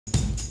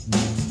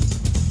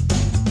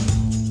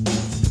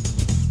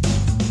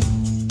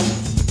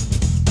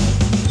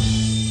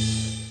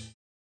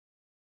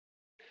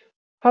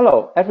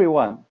Hello,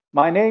 everyone.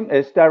 My name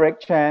is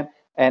Derek Chan,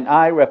 and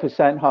I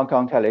represent Hong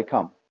Kong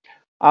Telecom.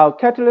 Our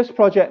Catalyst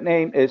project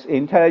name is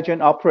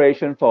Intelligent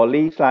Operation for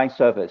Lease Line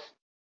Service.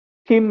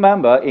 Team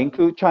members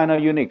include China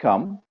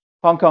Unicom,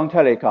 Hong Kong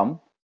Telecom,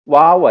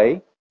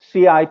 Huawei,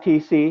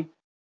 CITC,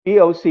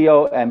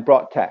 BOCO, and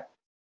Broadtech.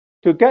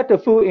 To get the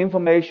full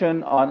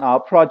information on our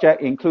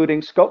project,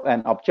 including scope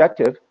and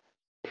objective,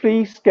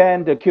 please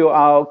scan the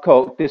QR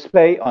code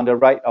displayed on the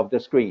right of the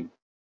screen.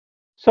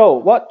 So,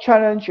 what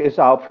challenge is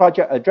our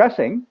project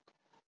addressing?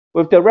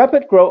 With the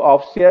rapid growth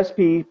of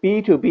CSP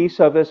B2B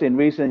service in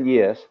recent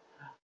years,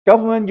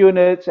 government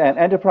units and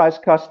enterprise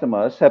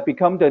customers have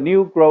become the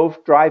new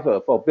growth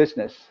driver for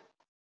business.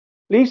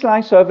 Lease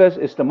line service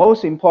is the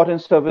most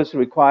important service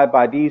required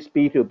by these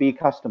B2B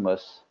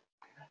customers.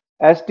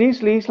 As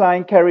these lease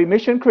lines carry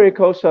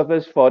mission-critical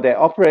service for their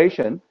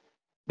operation,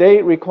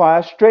 they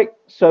require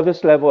strict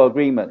service level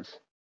agreements,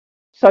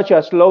 such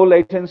as low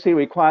latency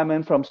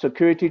requirement from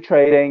security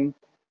trading,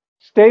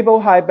 stable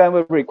high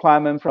bandwidth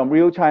requirement from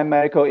real-time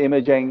medical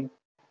imaging,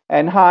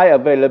 and high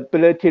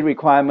availability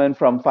requirement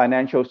from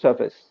financial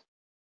service.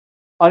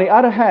 On the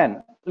other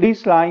hand,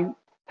 lease lines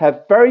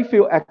have very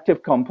few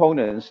active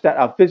components that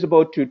are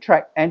visible to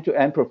track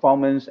end-to-end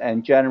performance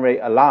and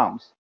generate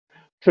alarms.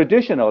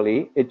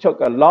 Traditionally, it took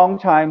a long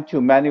time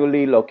to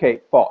manually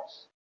locate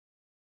faults.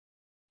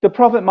 The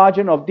profit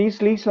margin of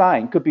these lease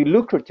lines could be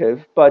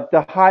lucrative, but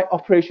the high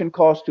operation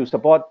cost to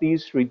support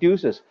these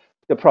reduces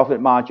the profit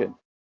margin.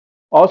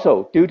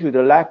 Also, due to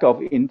the lack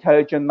of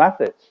intelligent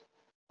methods,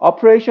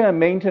 operation and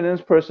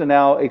maintenance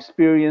personnel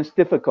experience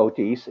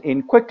difficulties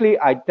in quickly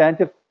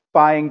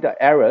identifying the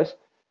errors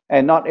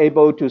and not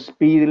able to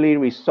speedily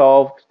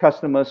resolve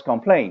customers'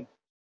 complaints.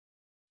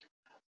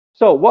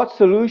 So, what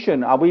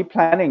solution are we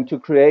planning to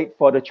create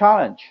for the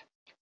challenge?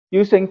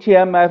 Using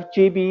TMF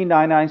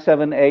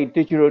GB9978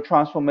 digital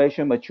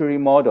transformation maturity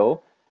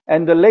model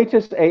and the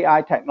latest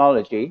AI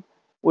technology,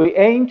 we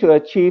aim to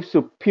achieve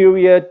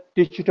superior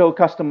digital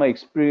customer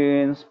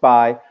experience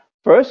by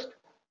first,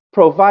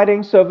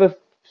 providing service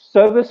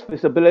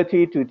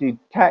visibility to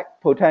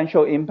detect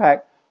potential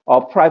impact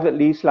of private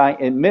lease line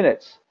in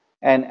minutes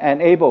and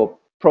enable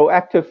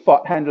proactive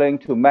fault handling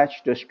to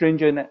match the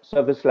stringent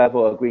service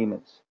level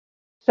agreements.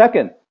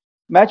 Second,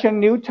 matching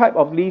new type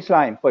of lease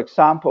line, for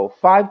example,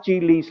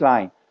 5G lease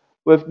line,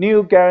 with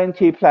new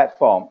guarantee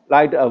platform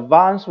like the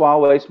advanced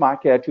Huawei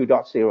SmartCare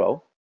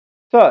 2.0.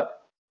 Third,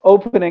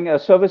 opening a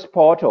service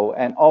portal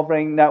and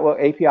offering network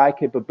API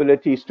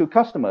capabilities to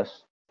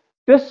customers.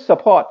 This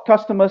supports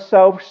customer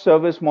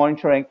self-service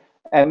monitoring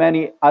and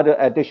many other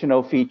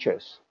additional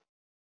features.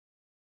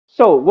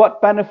 So what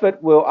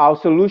benefit will our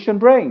solution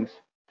bring?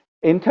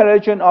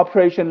 Intelligent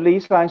operation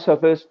lease line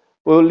service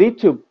will lead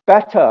to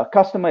better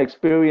customer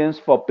experience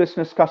for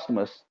business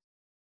customers.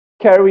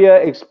 Carrier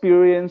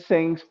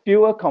experiencing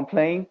fewer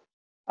complaints,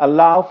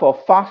 allow for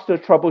faster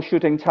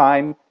troubleshooting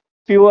time,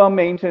 fewer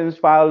maintenance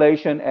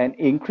violation, and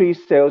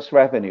increased sales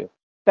revenue.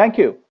 Thank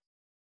you.